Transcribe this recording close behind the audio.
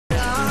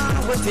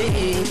What's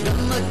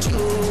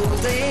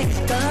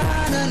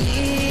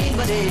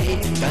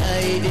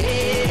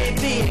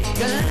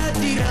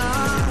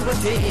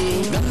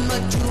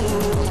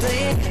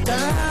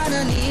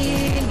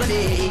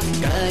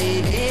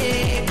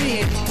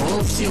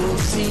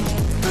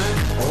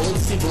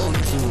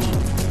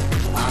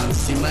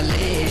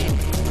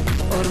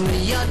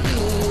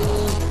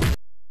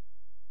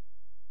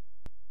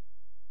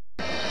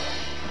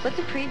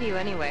a preview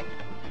anyway?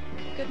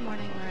 Good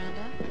morning,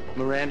 Miranda.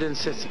 Miranda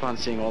insists upon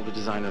seeing all the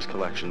designers'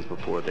 collections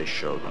before they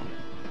show them.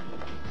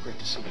 Great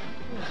to see you.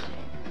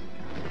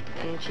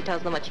 And she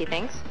tells them what she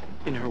thinks?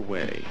 In her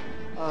way.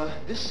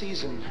 This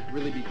season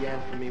really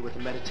began for me with a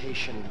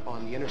meditation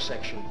on the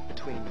intersection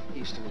between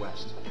East and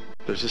West.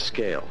 There's a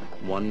scale.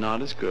 1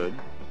 nod is good,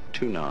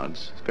 2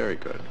 nods is very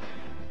good.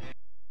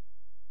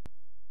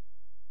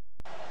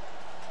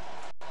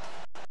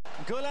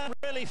 Gulam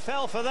really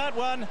fell for that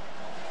one.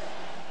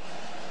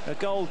 A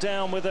goal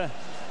down with a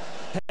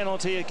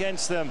penalty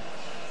against them.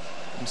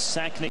 And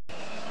Sakni.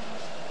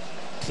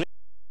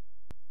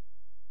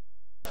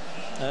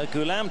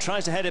 Gulam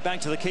tries to head it back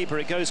to the keeper.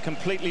 It goes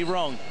completely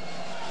wrong.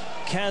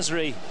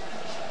 Kazri.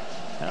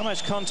 How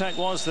much contact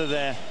was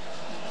there?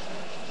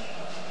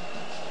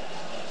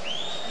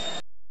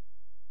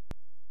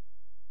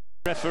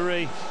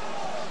 Referee.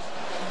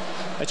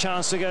 A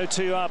chance to go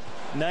 2 up.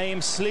 Naeem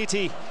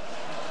Sliti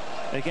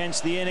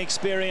against the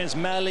inexperienced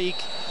Malik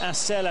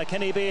Asela.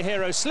 Can he be a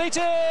hero?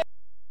 Sliti!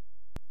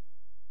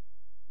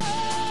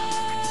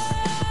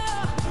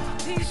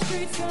 These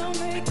streets will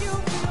make you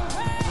feel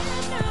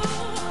brand new.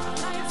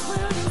 Lights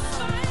will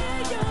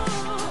inspire you.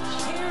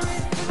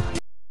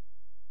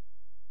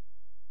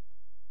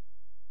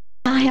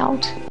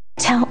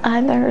 Tell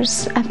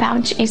others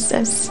about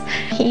Jesus.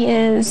 He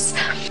is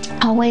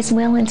always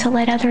willing to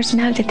let others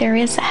know that there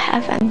is a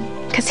heaven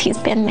because he's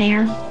been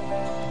there.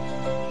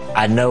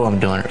 I know I'm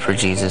doing it for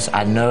Jesus.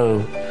 I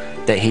know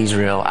that he's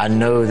real. I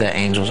know that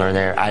angels are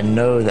there. I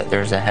know that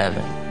there's a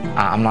heaven.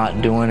 I'm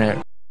not doing it.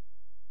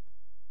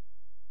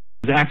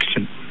 The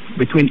action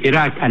between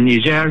Iraq and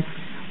Niger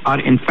are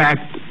in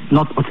fact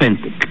not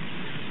authentic.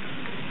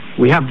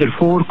 We have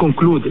therefore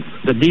concluded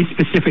that these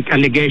specific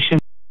allegations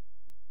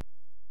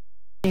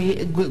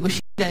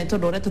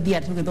tondu uria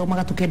tuthiaga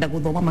tugithomaga tukenda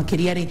guthoma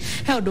makiria ri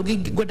he undu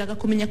ngwendaga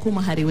kumenya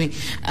kuma hari we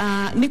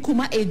ni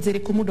kuma age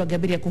riku mundu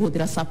angiambiria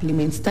kuhuthira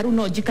supplements taru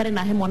no njikare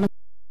na he mwana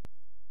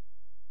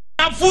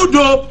food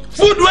wey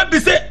be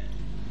say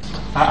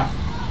I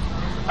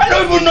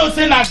don't even know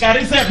say na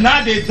garri sef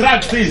now dey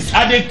drag things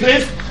I dey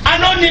craze I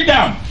no need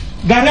am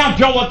garri and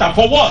pure water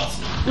for what.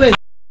 Wait.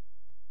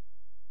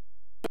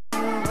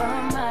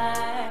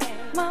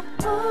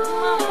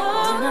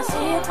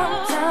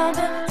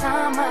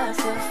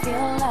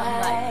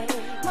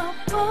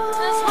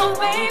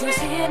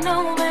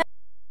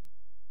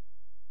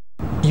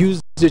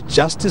 Use the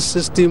justice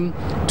system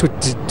to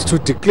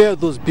declare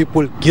those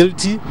people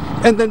guilty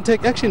and then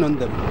take action on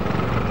them.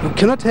 You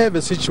cannot have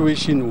a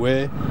situation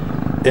where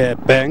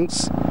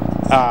banks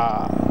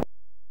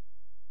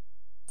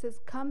This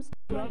comes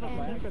to an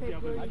end on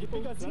February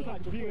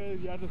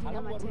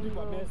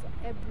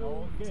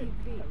 14th.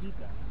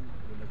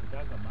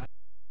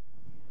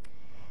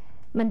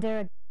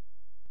 Mandera.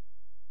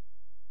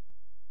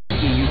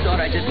 You thought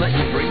I'd just let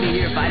you bring me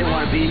here if I didn't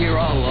want to be here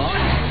all along?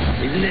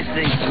 Isn't this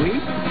thing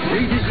sweet?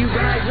 Freezes you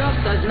guys up,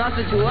 does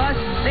nothing to us.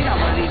 They got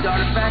one of these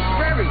artifacts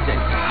for everything.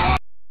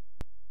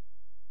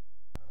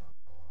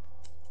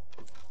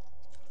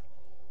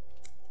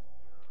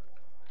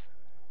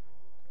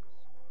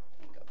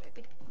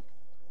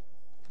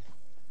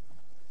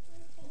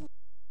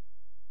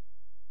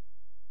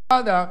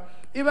 Father,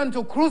 even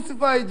to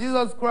crucify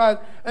Jesus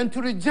Christ and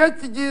to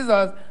reject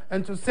Jesus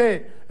and to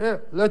say, hey,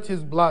 let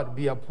his blood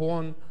be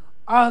upon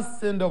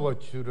us and our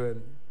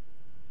children.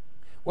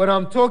 When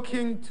I'm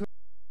talking to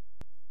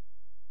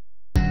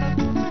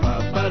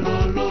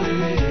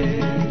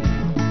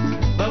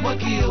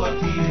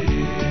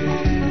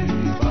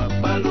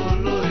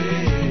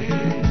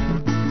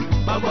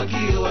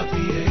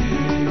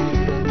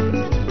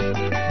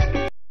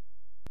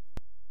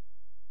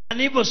an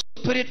evil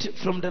spirit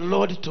from the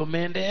Lord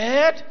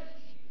tormented.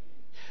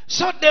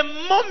 So the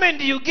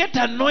moment you get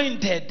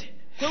anointed,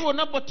 the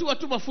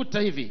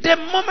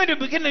moment you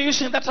begin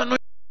using that anointing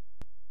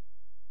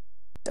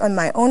on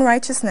my own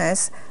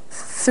righteousness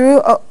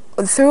through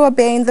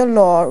obeying the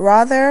law,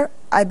 rather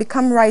I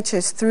become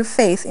righteous through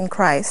faith in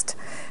Christ.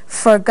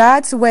 For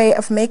God's way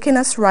of making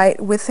us right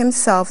with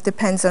himself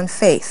depends on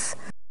faith.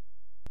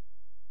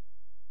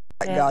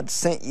 God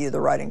sent you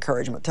the right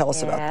encouragement. Tell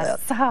us about that.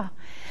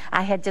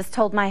 I had just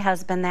told my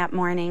husband that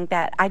morning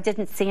that I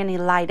didn't see any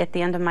light at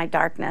the end of my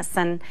darkness,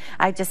 and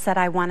I just said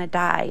I want to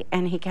die,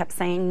 and he kept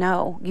saying,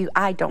 no,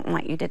 I don't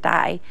want you to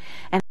die.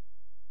 And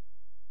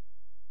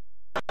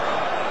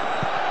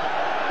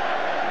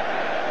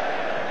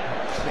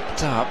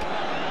flipped up.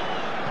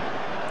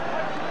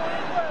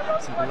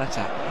 Simple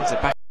letter. Here's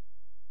it back.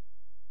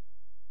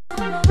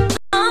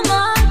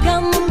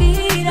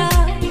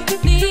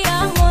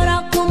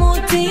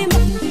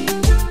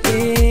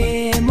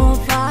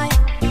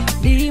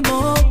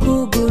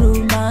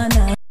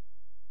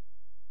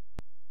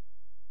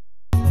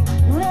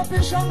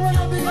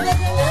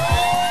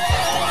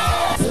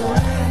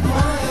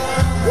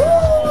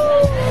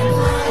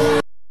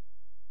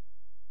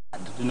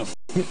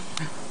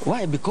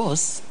 Why?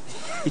 Because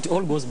it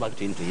all goes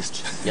back into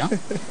history. Yeah?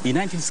 In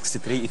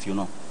 1963, if you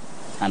know,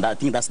 and I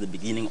think that's the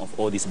beginning of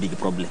all this big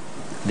problem.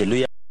 The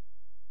lawyer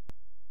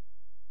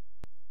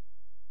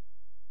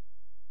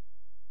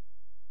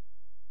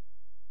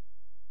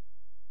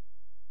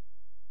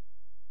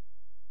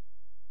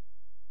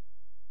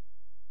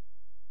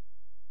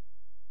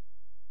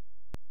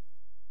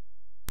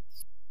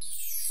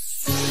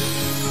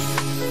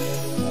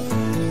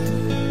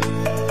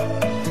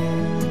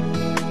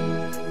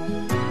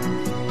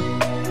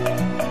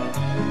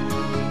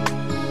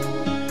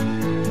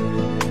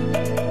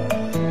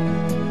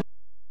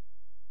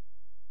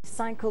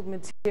recycled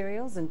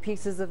materials and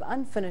pieces of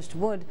unfinished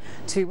wood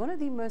to one of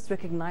the most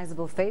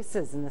recognizable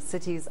faces in the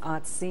city's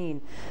art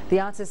scene. The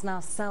artist now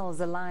sells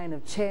a line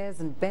of chairs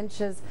and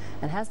benches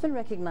and has been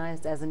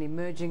recognized as an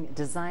emerging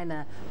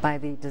designer by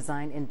the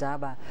Design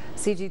Indaba.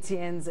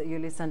 CGTN's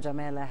Yulisa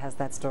Njamela has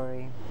that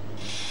story.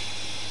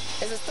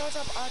 As a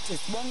startup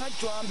artist, Wonga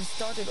Drum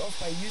started off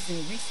by using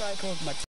recycled materials.